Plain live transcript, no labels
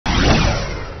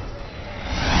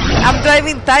I'm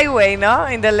driving Taiway, no?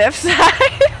 In the left side.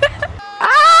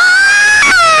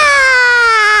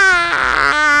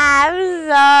 I'm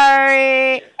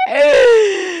sorry.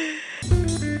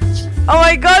 Oh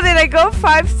my god, did I go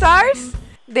 5 stars?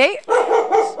 Dave.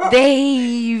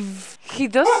 He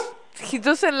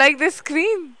doesn't like the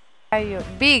screen.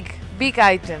 Big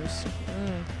items.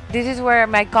 This is where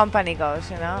my company goes,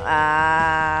 you know.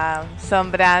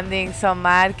 Some branding, some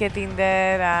marketing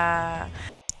there.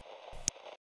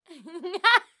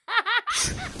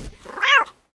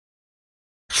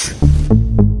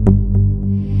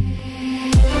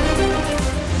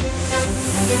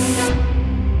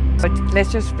 But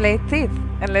let's just play thief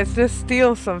and let's just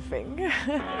steal something.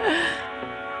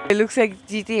 It looks like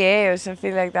GTA or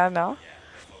something like that, no?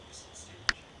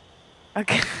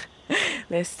 Okay,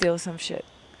 let's steal some shit.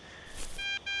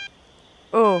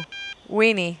 Oh,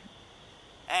 Winnie.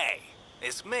 Hey,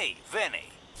 it's me,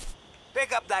 Vinny.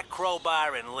 Pick up that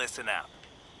crowbar and listen up.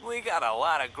 We got a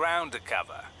lot of ground to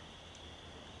cover.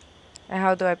 And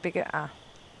how do I pick it?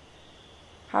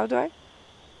 How do I?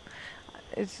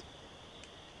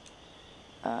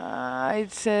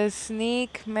 It says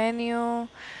sneak, menu,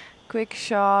 quick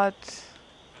shot.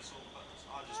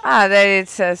 There it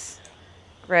says.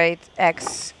 Great,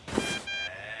 X.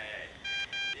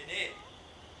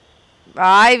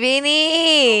 Bye,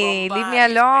 Vinny! Leave me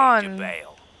alone.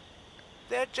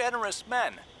 They're generous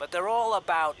men, but they're all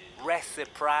about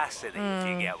reciprocity, if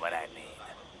you get what I mean.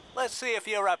 Let's see if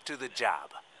you're up to the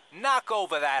job. Knock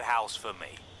over that house for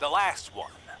me, the last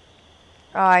one.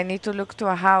 Oh, I need to look to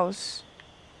a house.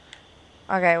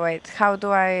 Okay, wait. How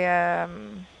do I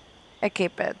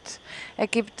equip it?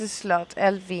 Equip the slot.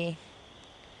 LV.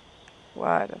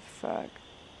 What the fuck?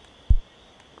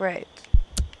 Great.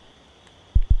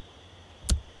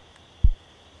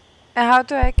 And how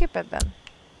do I equip it then?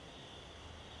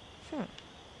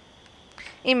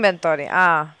 Inventory.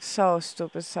 So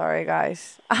stupid. Sorry,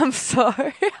 guys. I'm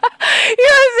sorry. He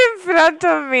was in front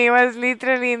of me. He was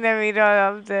literally in the middle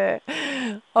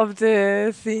of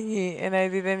the thingy, and I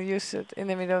didn't use it in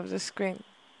the middle of the screen.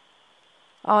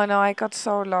 Oh no, I got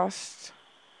so lost.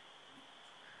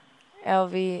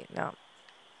 LV. No.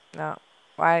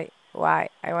 Why?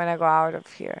 I wanna go out of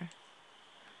here.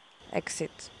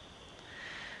 Exit.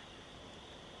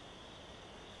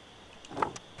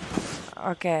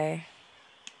 Okay.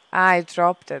 I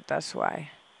dropped it, that's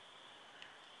why.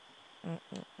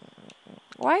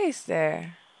 Why is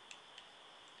there?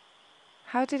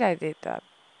 How did I did that?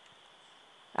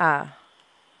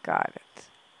 Got it.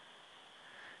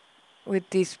 With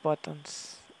these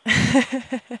buttons.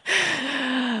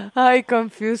 I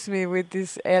confused me with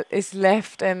this. It's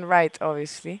left and right,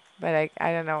 obviously. But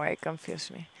I don't know why it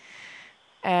confused me.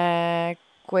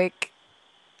 Quick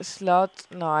slot.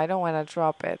 No, I don't want to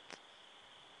drop it.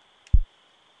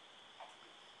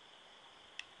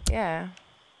 Yeah.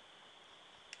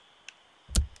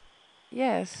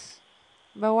 Yes.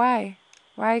 But why?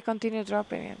 Why continue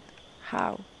dropping it?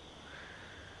 How?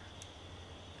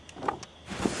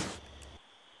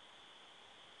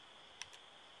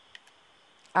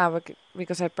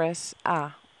 Because I press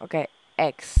okay.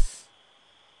 X.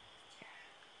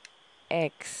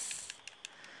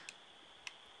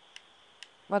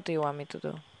 What do you want me to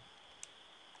do?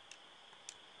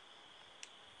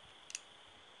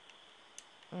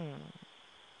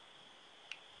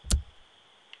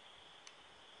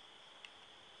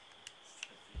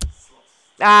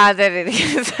 There it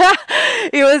is.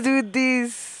 It was with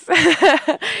this.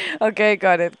 Okay,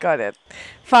 got it.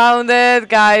 Found it,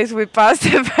 guys. We passed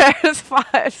the first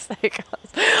 5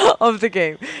 seconds of the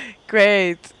game.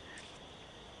 Great.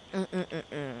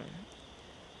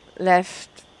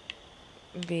 Left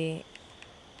B.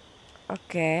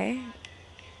 Okay.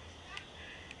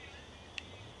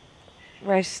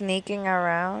 We're sneaking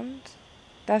around.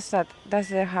 That's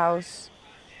the house.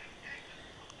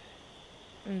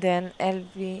 And then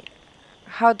LV.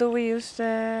 How do we use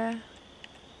the...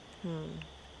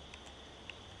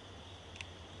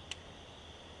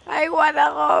 I wanna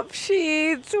go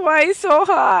sheets. Why so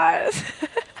hard?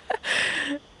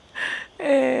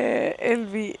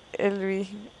 LV.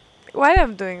 What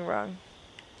I'm doing wrong?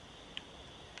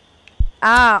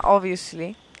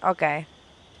 Obviously. Okay.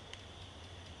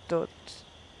 Dude.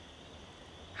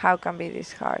 How can be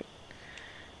this hard?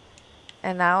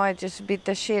 And now I just beat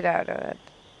the shit out of it.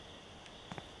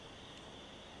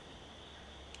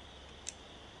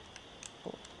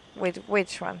 Wait,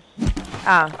 which one?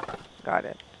 Got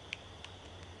it.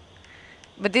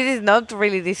 But this is not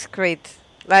really discreet.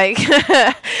 Like,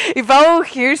 if I will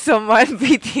hear someone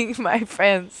beating my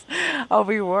friends, I'll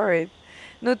be worried.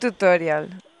 New tutorial.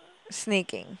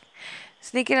 Sneaking.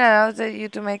 Sneaking allows you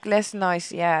to make less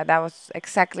noise. Yeah, that was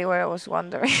exactly what I was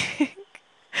wondering.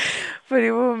 But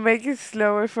it will make it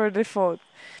slower for default.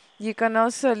 You can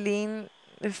also lean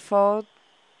default.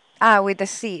 Ah, with the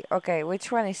C. Okay,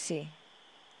 which one is C?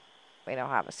 We don't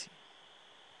have a C.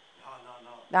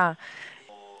 Ah.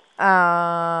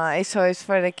 So it's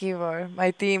for the keyboard.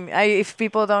 My team. If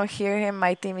people don't hear him,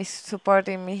 my team is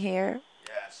supporting me here,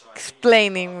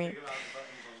 explaining me.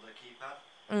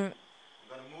 Mm.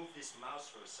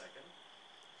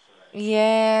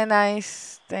 Yeah,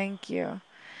 nice. Thank you.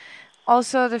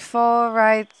 Also, the far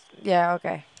right. Yeah,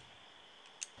 okay.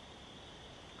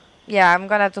 Yeah, I'm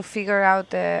gonna to figure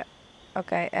out the.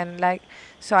 Okay, and like,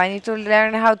 so I need to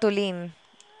learn how to lean.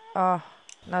 Oh,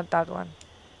 not that one.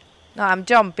 No, I'm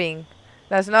jumping.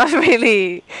 That's not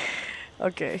really.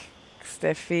 Okay,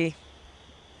 Steffi.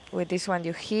 With this one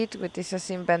you hit, with this is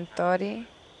inventory.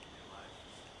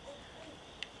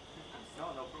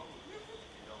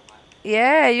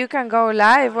 Yeah, you can go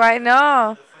live. Why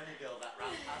not?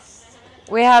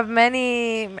 We have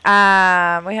many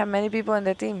people in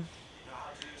the team.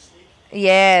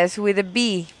 Yes, with a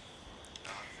B.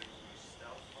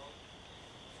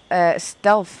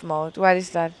 Stealth mode. What is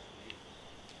that?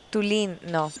 To lean?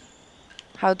 No.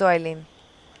 How do I lean?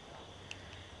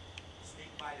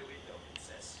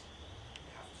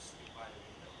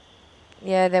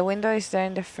 Yeah, the window is there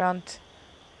in the front.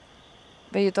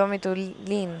 But you told me to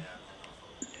lean.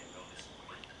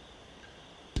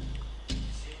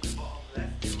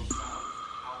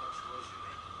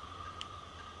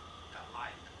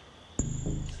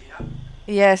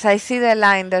 Yes, I see the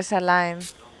line. There's a line.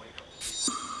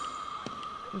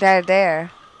 They're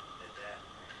there.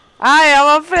 I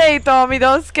am afraid, Tommy.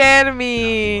 Don't scare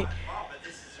me.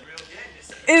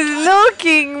 It's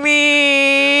looking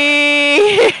me.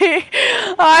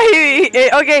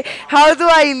 Okay. How do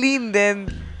I lean then?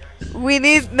 We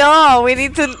need no. We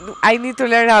need to. I need to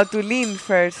learn how to lean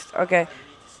first. Okay.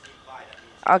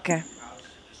 Okay.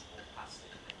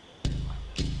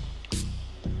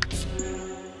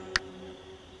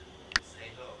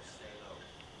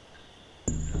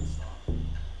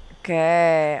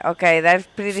 Okay. Okay. That's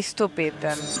pretty stupid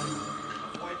then.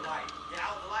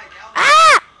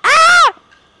 Ah! Ah!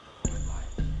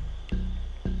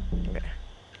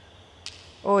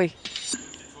 Oi.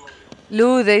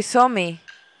 Lou, they saw me.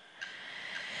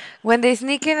 When they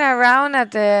sneaking around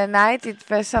at the night, it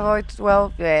first avoid.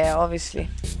 Well, yeah, obviously.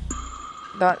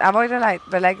 Don't avoid the light,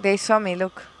 but like they saw me.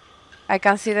 Look, I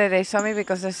can see that they saw me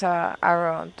because there's a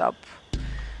arrow on top.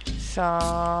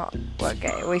 So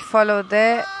okay, we follow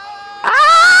the. Ah!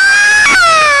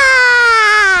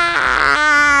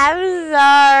 I'm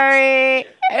sorry.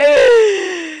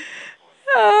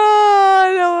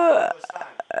 Oh no.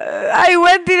 I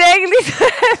went directly.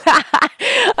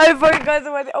 I forgot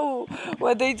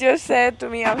what they just said to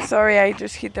me. I'm sorry. I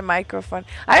just hit the microphone.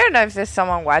 I don't know if there's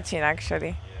someone watching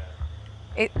actually.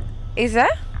 It is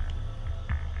there?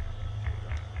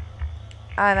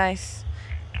 Ah, nice.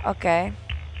 Okay.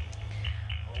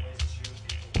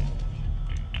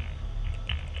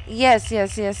 Yes,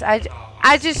 yes, yes.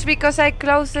 I just because I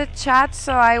closed the chat,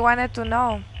 so I wanted to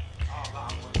know.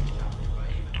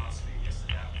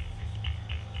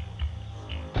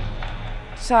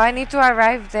 So I need to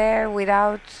arrive there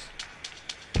without.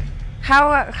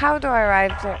 How do I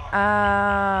arrive there?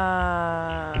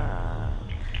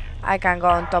 I can go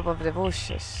on top of the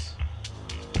bushes.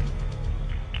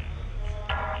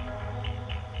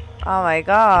 Oh my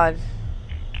god.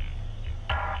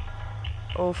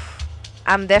 Oof.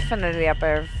 I'm definitely a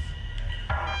perv.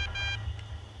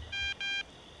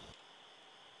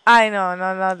 I know,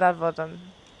 no, not that button.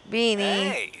 Beanie.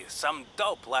 Hey, some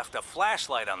dope left a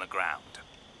flashlight on the ground.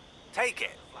 Take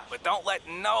it, but don't let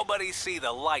nobody see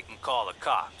the light and call the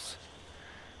cops.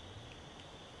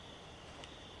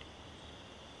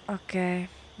 Okay,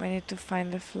 we need to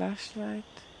find the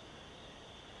flashlight.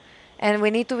 And we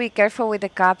need to be careful with the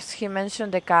cops. He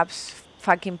mentioned the cops.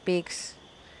 Fucking pigs.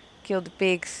 Kill the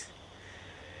pigs.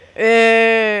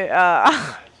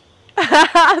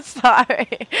 Sorry.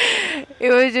 It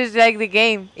was just like the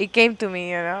game. It came to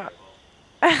me, you know.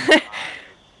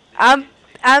 I'm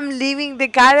I'm leaving the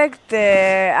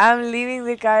character. I'm leaving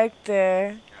the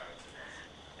character.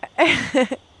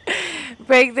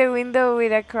 Break the window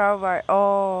with a crowbar.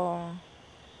 Oh,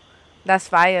 that's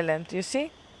violent. You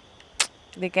see?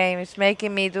 The game is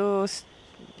making me do. It's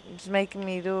making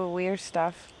me do weird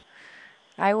stuff.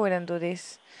 I wouldn't do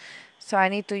this. So I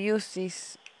need to use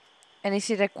this. And is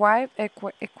it equipped?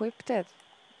 Equipped?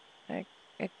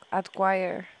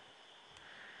 Acquire.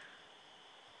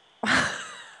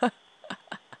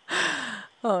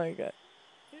 Oh my god.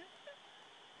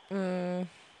 Mm,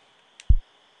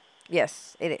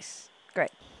 yes, it is.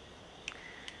 Great.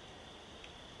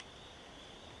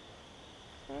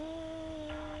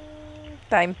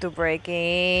 Time to break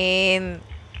in.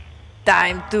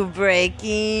 Time to break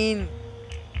in.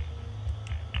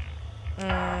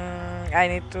 I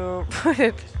need to put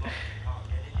it.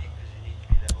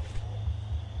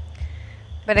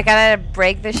 But I gotta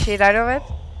break the shit out of it.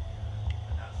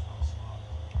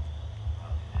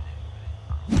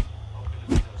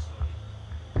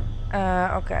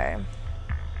 Okay.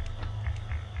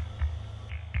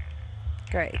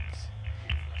 Great.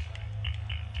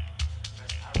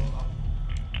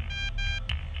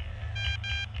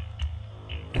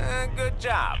 Good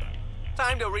job.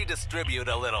 Time to redistribute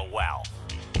a little wealth.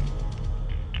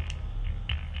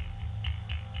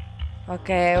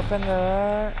 Okay, open the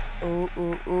door.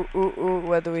 Ooh.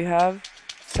 What do we have?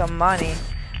 Some money.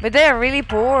 But they're really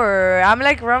poor. I'm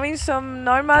like robbing some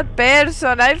normal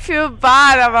person. I feel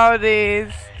bad about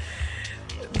this.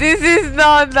 This is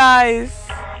not nice.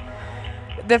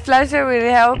 The flasher will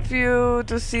help you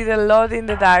to see the lot in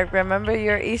the dark. Remember,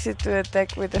 you're easy to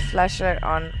detect with the flashlight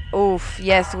on. Oof,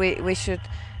 yes, we should.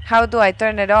 How do I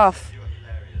turn it off?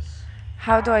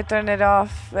 How do I turn it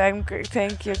off? Thank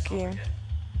you, Kim.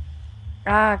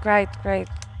 Ah, great.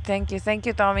 Thank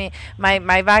you, Tommy.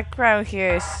 My background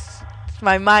here is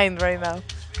my mind right now.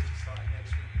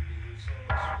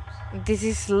 This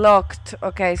is locked.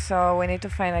 Okay, so we need to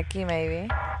find a key, maybe.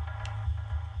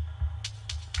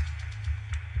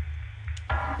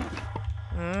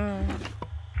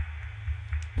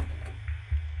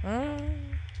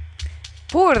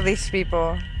 Poor, these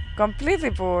people.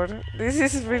 Completely poor. This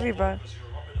is really bad.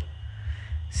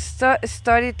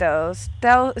 Story tells.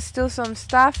 Steal some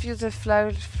stuff, use a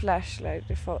flashlight.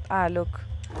 Default. Ah, look.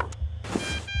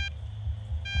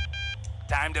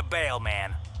 Time to bail,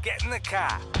 man. Get in the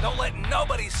car. Don't let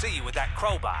nobody see you with that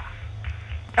crowbar.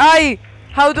 Aye!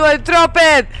 How do I drop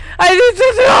it? I need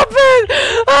to drop it!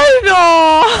 I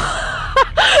know!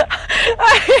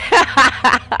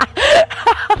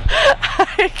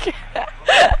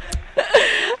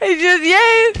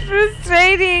 It's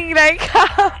frustrating. Like,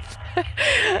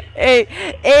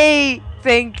 hey,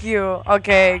 thank you.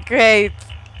 Okay, great.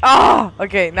 Oh,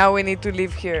 okay, now we need to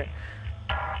leave here.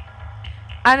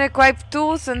 Unequip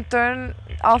tools and turn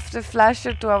off the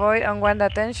flasher to avoid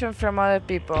unwanted attention from other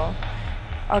people.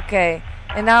 Okay,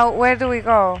 and now where do we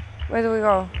go?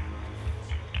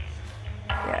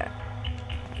 Yeah.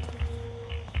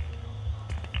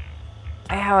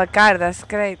 I have a car, that's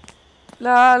great.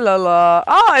 La la la.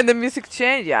 Oh, and the music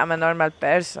changed. Yeah, I'm a normal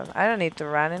person. I don't need to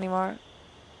run anymore.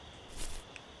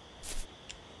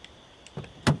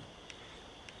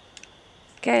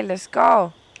 Okay, let's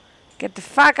go. Get the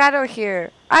fuck out of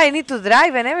here. I need to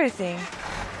drive and everything.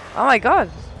 Oh my god.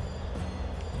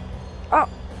 Oh.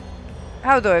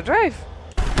 How do I drive?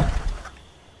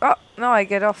 Oh, no, I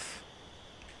get off.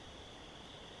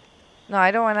 No,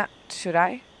 I don't wanna. Should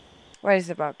I? Where is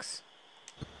the box?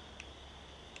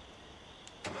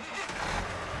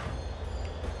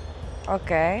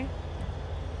 Okay.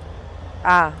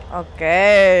 Ah,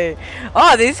 okay.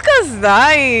 Oh, this got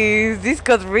nice. This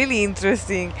got really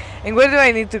interesting. And where do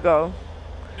I need to go?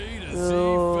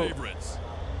 Favorites.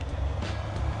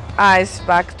 Ah, it's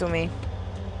back to me.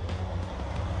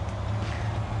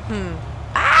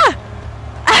 Ah!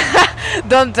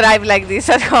 Don't drive like this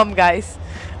at home, guys.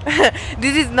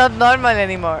 This is not normal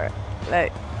anymore.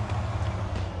 Like.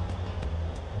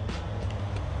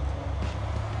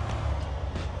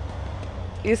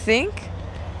 You think?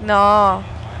 No.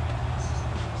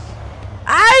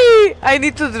 I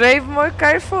need to drive more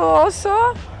careful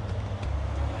also.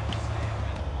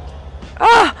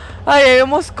 Ah! I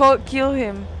almost killed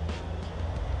him.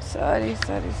 Sorry.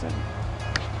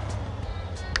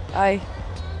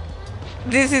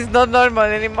 This is not normal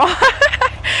anymore.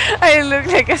 I look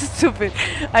like a stupid.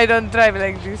 I don't drive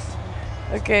like this.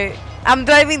 Okay. I'm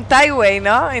driving Taiway,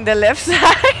 no? In the left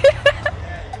side.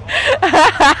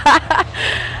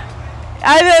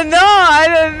 I don't know.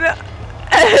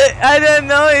 I don't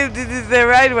know if this is the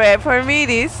right way. For me, it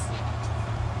is.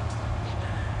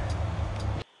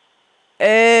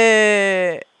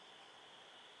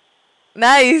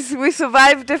 Nice. We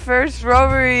survived the first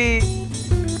robbery.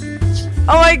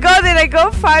 Oh my god, did I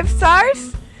go 5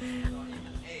 stars?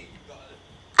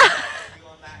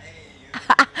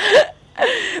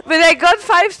 But I got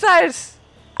 5 stars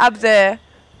up there.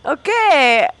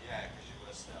 Okay.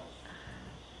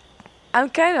 I'm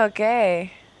kind of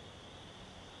okay.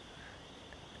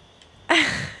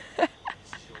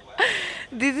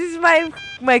 This is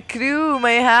my crew,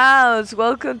 my house.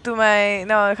 Welcome to my,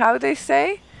 no, how they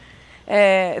say?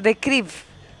 The crib.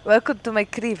 Welcome to my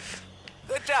crib.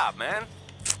 Good job, man.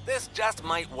 This just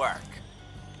might work.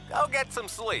 Go get some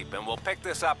sleep and we'll pick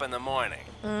this up in the morning.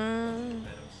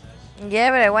 Yeah,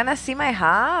 but I wanna see my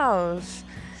house.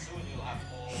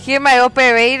 Here my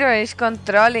operator is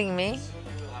controlling me.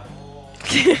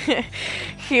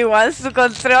 He wants to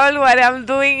control what I'm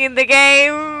doing in the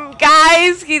game.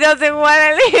 Guys, he doesn't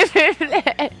wanna leave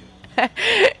it.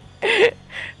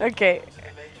 Okay.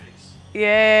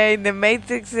 Yeah, in the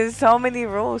Matrix there's so many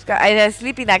rules. I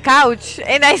sleep in a couch.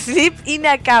 And I sleep in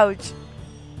a couch.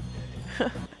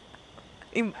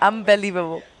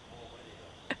 Unbelievable.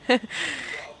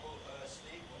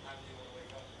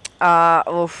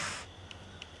 Oof.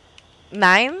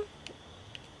 9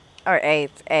 or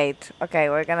 8? 8. Okay,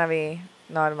 we're gonna be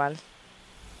normal.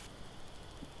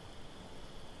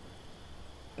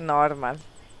 Normal.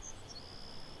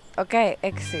 Okay,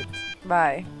 exit.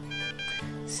 Bye.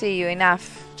 See you.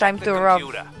 Enough. Time to rob.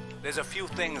 There's a few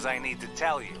things I need to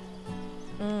tell you.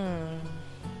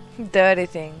 Dirty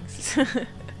things.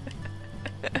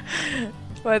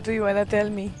 What do you wanna tell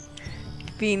me,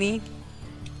 Beanie?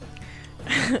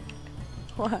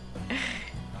 What?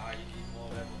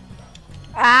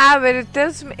 But it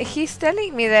tells me, he's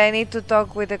telling me that I need to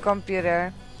talk with the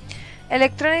computer.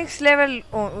 Electronics level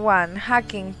 1,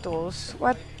 hacking tools.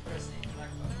 What?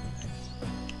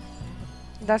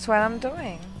 That's what I'm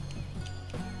doing.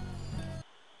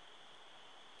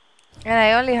 And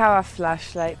I only have a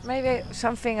flashlight. Maybe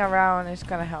something around is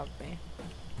gonna help me.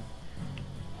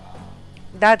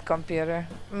 That computer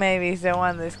maybe is the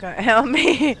one that's gonna help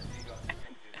me.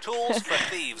 Tools for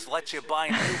Thieves lets you buy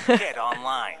new kit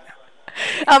online.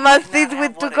 I'm a thief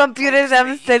with 2 computers.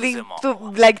 I'm selling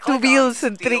 2 bills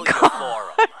and 3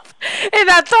 cars and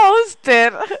a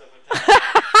toaster.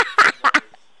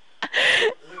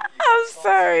 I'm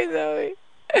sorry, Zoe.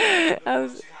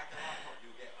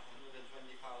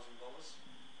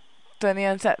 20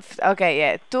 on okay,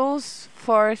 yeah. Tools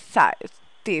for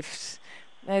thieves.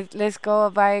 Let's go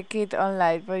buy a kit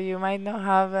online, but you might not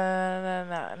have.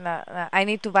 No. I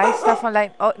need to buy stuff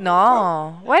online. Oh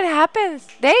no! What happens,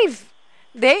 Dave?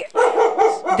 Dave.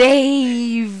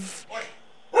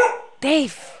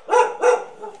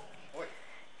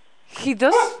 He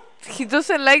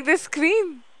doesn't like the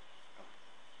screen.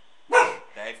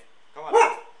 Dave, come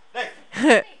on.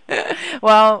 Dave.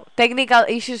 Well, technical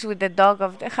issues with the dog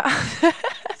of the house.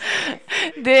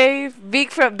 Dave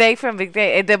from Big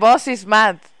Day. The boss is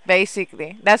mad,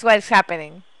 basically. That's what's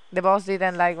happening. The boss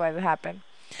didn't like what happened.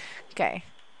 Okay.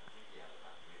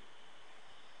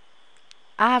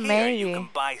 Maybe. Here you can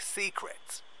buy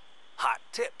secrets. Hot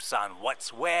tips on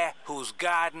what's where, who's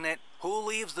guarding it, who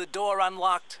leaves the door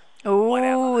unlocked. Ooh,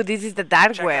 whatever. This is the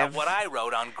dark Check web. out what I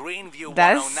wrote on Greenview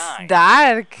That's 109.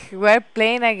 dark. We're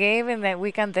playing a game and then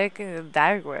we can take in the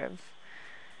dark web.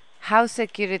 House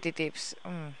security tips.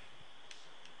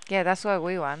 Yeah, that's what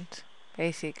we want,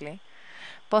 basically.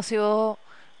 Possible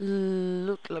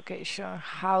loot location.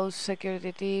 House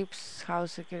security tips.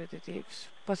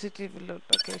 Positive loot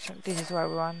location. This is what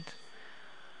we want.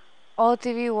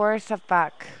 OTV worth a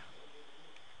pack.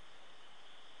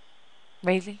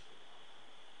 Really?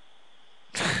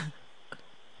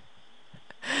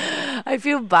 I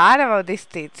feel bad about these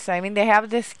tits. I mean, they have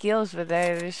the skills, but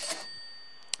they're just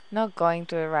not going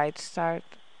to the right start.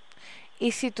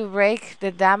 Easy to break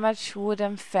the damaged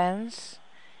wooden fence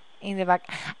in the back.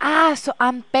 So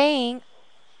I'm paying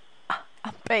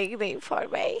the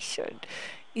information.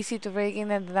 Easy to break in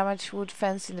the damaged wood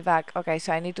fence in the back. Okay,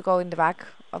 so I need to go in the back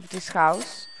of this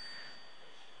house.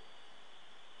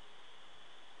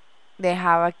 They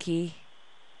have a key.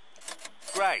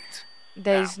 Great.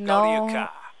 There's now, go to your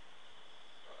car.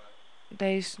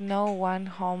 There's no one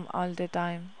home all the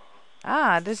time.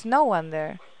 There's no one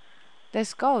there.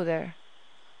 Let's go there.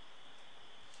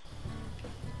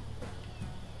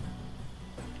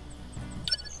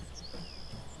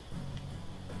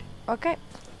 Okay,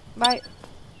 bye.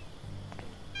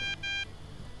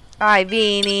 Hi,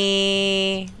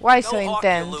 Beanie. Why so intense? Go hawk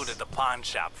your loot at the pawn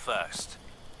shop first.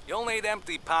 You'll need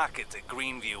empty pockets at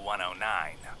Greenview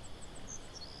 109.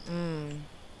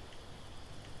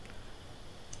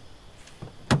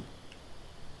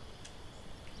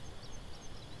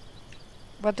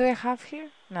 What do I have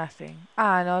here? Nothing.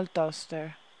 An old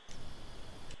toaster.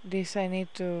 This I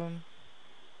need to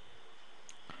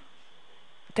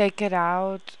take it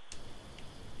out.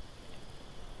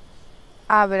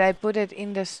 But I put it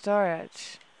in the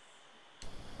storage.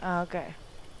 Okay.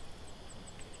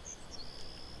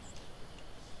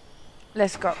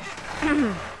 Let's go.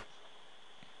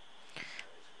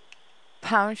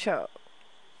 Pound shop.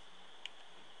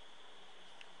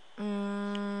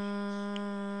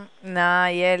 Nah,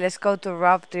 yeah, let's go to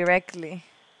Rob directly.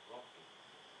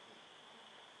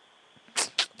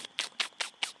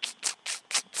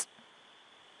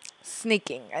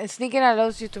 Sneaking. Sneaking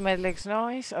allows you to make less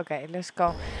noise. Okay, let's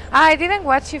go. I didn't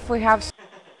watch if we have...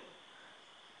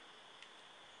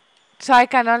 So I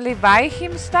can only buy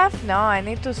him stuff? No, I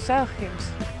need to sell him.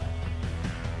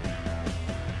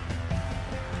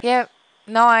 Yeah,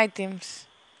 no items.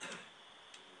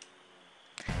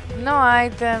 No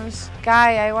items.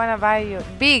 Guy, I wanna buy you.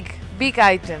 Big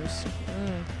items.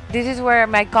 This is where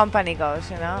my company goes,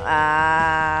 you know.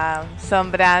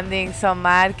 Some branding, some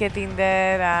marketing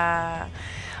there.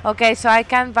 Okay, so I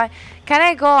can buy. Can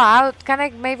I go out? Can I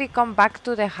maybe come back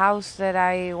to the house that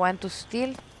I want to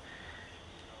steal?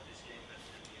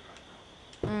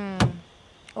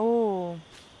 Oh,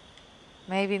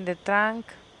 maybe in the trunk.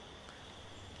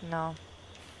 No.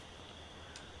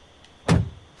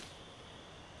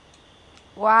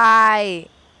 Why?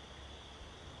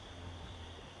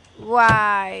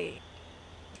 Why?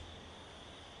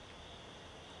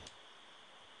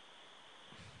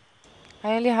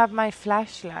 I only have my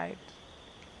flashlight.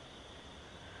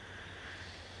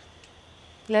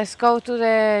 Let's go to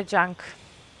the junk.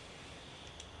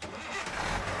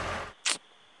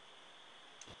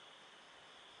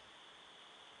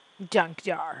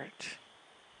 Junkyard.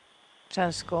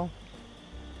 Sounds cool.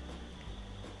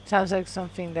 Sounds like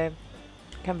something that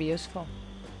can be useful.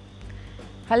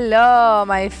 Hello,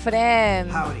 my friend.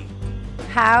 Howdy.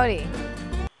 Howdy.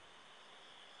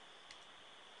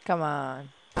 Come on.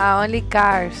 Only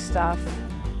car stuff.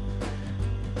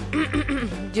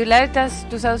 You left us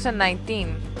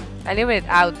 2019. A little bit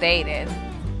outdated.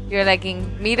 You're like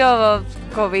in middle of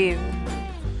COVID.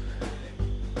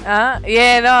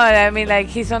 Yeah, no, I mean like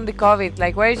he's on the COVID.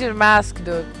 Like, where's your mask,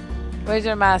 dude? Where's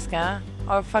your mask, huh?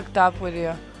 Or fucked up with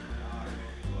you?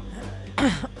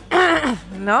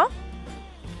 No?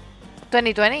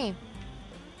 2020?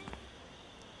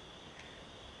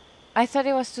 I thought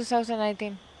it was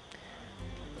 2019.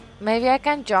 Maybe I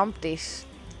can jump this.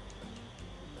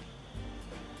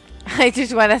 I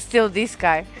just wanna steal this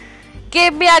guy.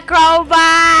 Give me a crowbar!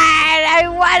 I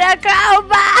want a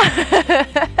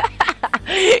crowbar!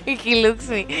 He looks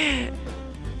me.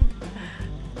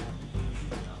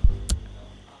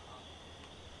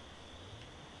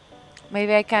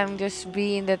 Maybe I can just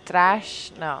be in the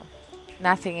trash. No,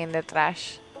 nothing in the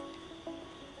trash.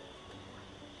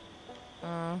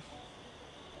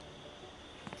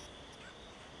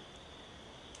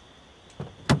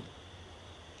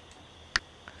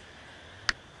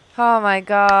 Oh my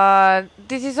god.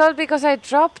 This is all because I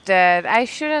dropped it. I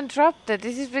shouldn't drop it.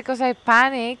 This is because I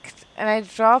panicked and I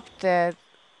dropped it.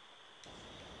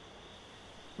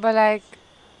 But like,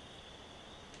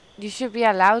 you should be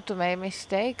allowed to make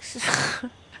mistakes.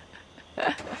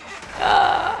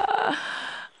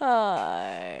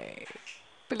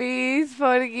 Please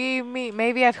forgive me.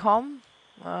 Maybe at home?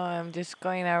 Oh, I'm just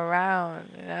going around.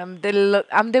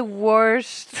 I'm the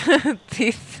worst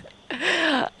thief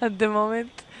at the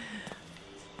moment.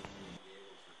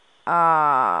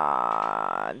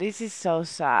 This is so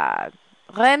sad.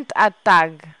 Rent a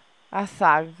tag. A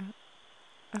thug.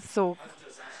 A thug.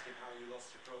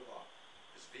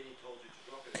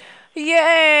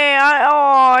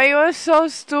 Yeah, it was so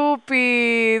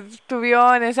stupid, to be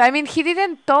honest. I mean, he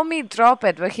didn't tell me drop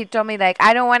it, but he told me, like,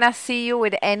 I don't want to see you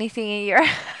with anything in your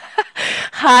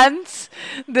hands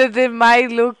that they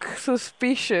might look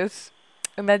suspicious.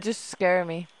 And that just scared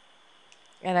me.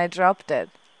 And I dropped it.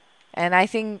 And I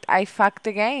think I fucked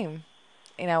the game,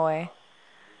 in a way.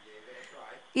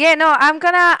 Yeah, no, I'm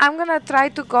gonna try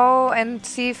to go and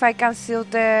see if I can steal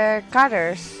the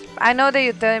cutters. I know that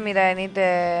you're telling me that I need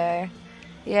the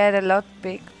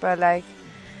lockpick, but like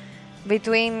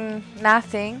between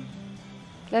nothing,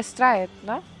 let's try it,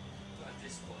 no?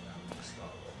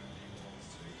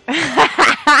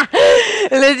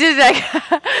 Let's just like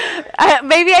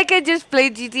maybe I can just play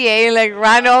GTA and like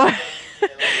run over.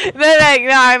 No, like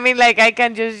no, I mean like I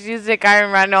can just use the car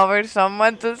and run over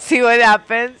someone to see what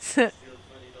happens.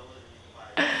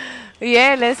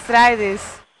 Yeah, let's try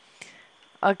this.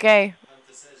 Okay.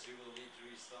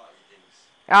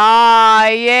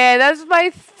 Yeah, that's my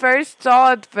first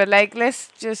thought, but like let's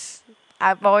just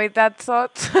avoid that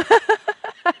thought.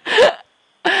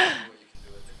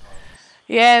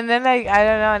 Yeah, and then like I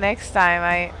don't know, next time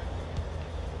I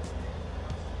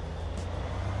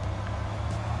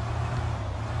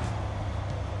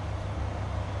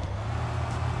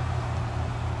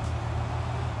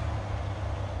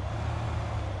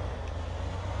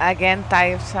again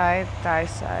tie side.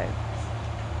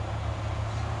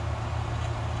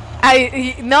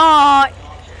 No.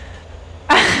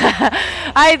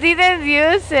 I didn't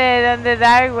use it on the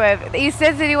dark web. It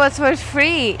says that it was for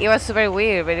free. It was super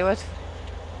weird, but it was...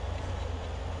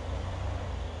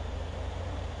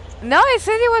 No, it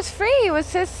said it was free. It was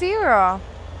says 0.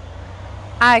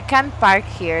 I can't park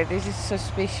here. This is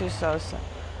suspicious also.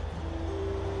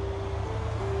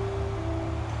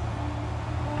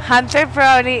 Hunter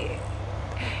probably...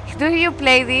 Do you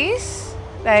play this?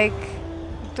 Like,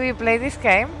 do you play this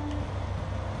game?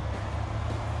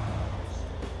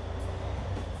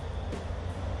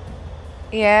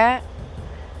 Yeah.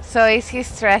 So is he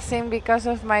stressing because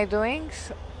of my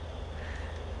doings?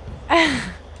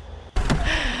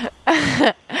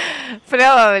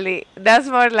 Probably. That's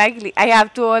more likely. I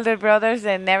have 2 older brothers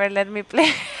that never let me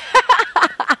play.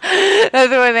 That's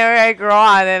whenever I grow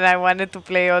up and I wanted to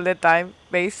play all the time,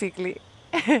 basically.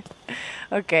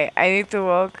 Okay, I need to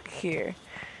walk here.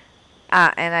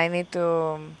 And I need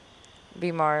to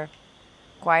be more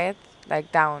quiet.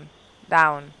 Like down.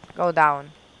 Down. Go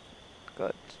down.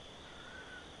 Good.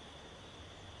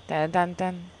 Dun dun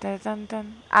dun dun dun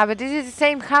dun. But this is the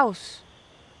same house.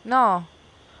 No.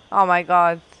 Oh my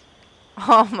god.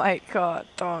 Oh my god,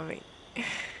 Tommy.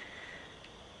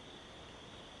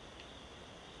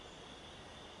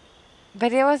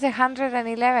 But it was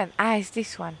 111. It's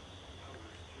this one.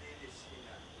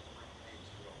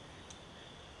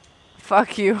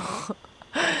 Fuck you.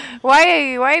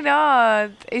 Why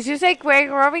not? It's just like we're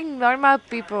robbing normal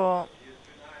people.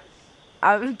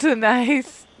 I'm too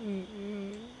nice.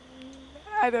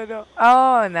 I don't know.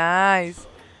 Oh, nice.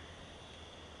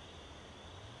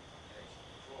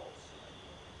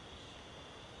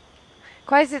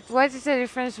 What is the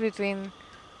difference between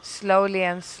slowly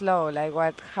and slow? Like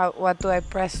what do I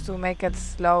press to make it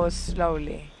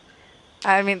slowly?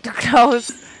 I mean to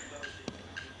close.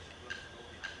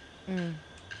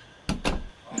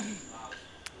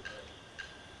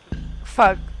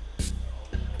 Fuck.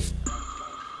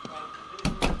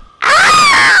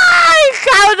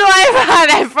 How do I run?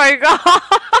 I forgot.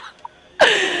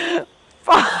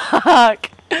 Fuck.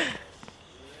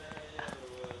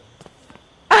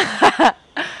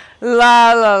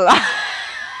 La la la.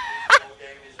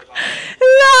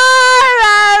 La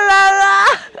la la la.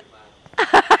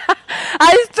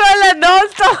 I stole an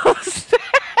old toast.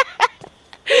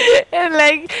 and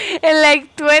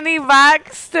like 20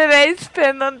 bucks that I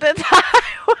spent on the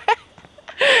highway.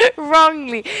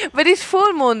 Wrongly. But it's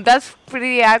full moon, that's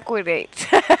pretty accurate.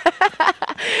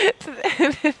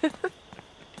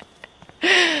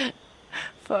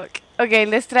 Fuck. Okay,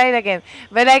 let's try it again.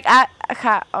 But like,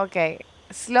 okay.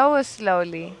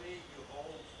 Slowly.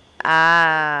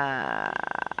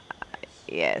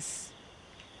 Yes.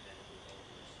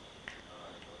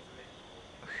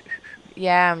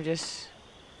 Yeah, I'm just...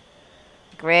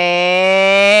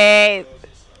 Great.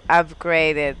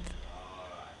 Upgraded.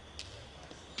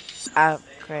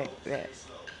 Upgraded.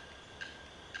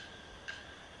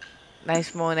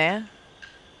 Nice moon, eh?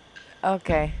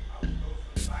 Okay.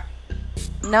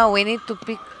 No, we need to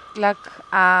pick like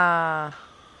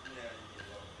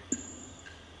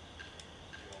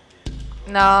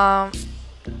no.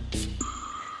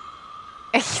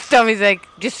 Tommy's like,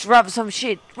 just rub some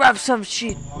shit.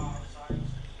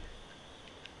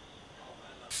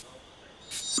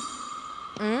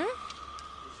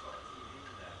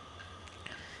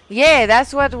 Yeah,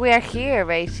 that's what we are here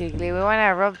basically. We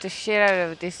wanna rub the shit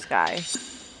out of this guy.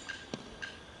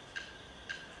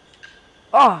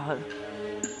 Oh,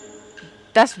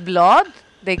 that's blood?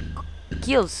 They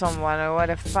killed someone or what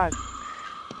the fuck?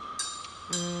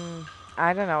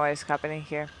 I don't know what is happening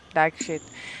here. Dark shit.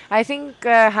 I think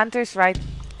Hunter's right.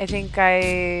 I think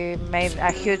I made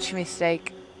a huge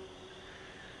mistake.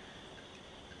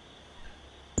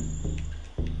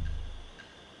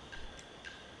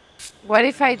 What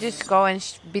if I just go and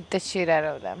beat the shit out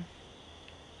of them?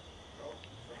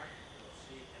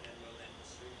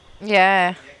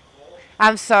 Yeah.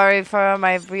 I'm sorry for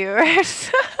my viewers.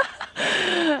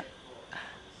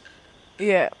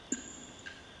 Yeah.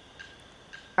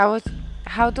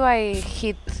 How do I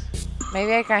hit?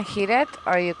 Maybe I can hit it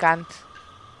or you can't.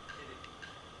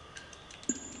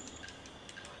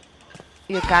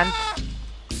 You can't.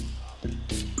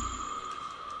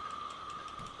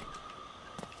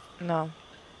 No.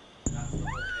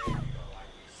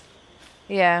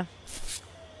 Yeah.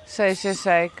 So it's just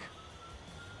like...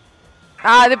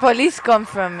 the police come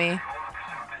from me.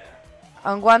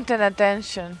 Unwanted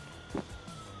attention.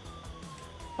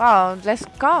 Wow, let's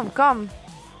come.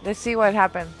 Let's see what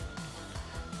happened.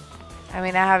 I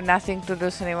mean, I have nothing to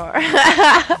lose anymore.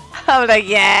 I'm like,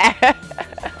 yeah.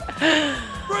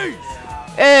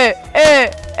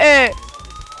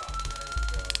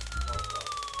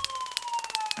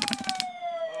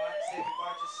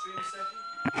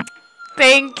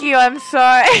 Thank you, I'm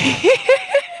sorry.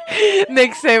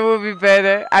 Next time will be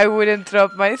better. I wouldn't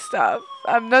drop my stuff.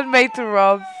 I'm not made to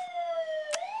rob.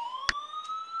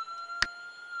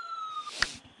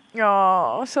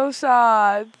 Oh, so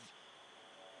sad.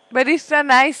 But it's a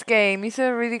nice game. It's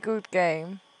a really good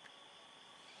game.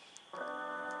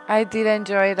 I did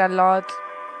enjoy it a lot.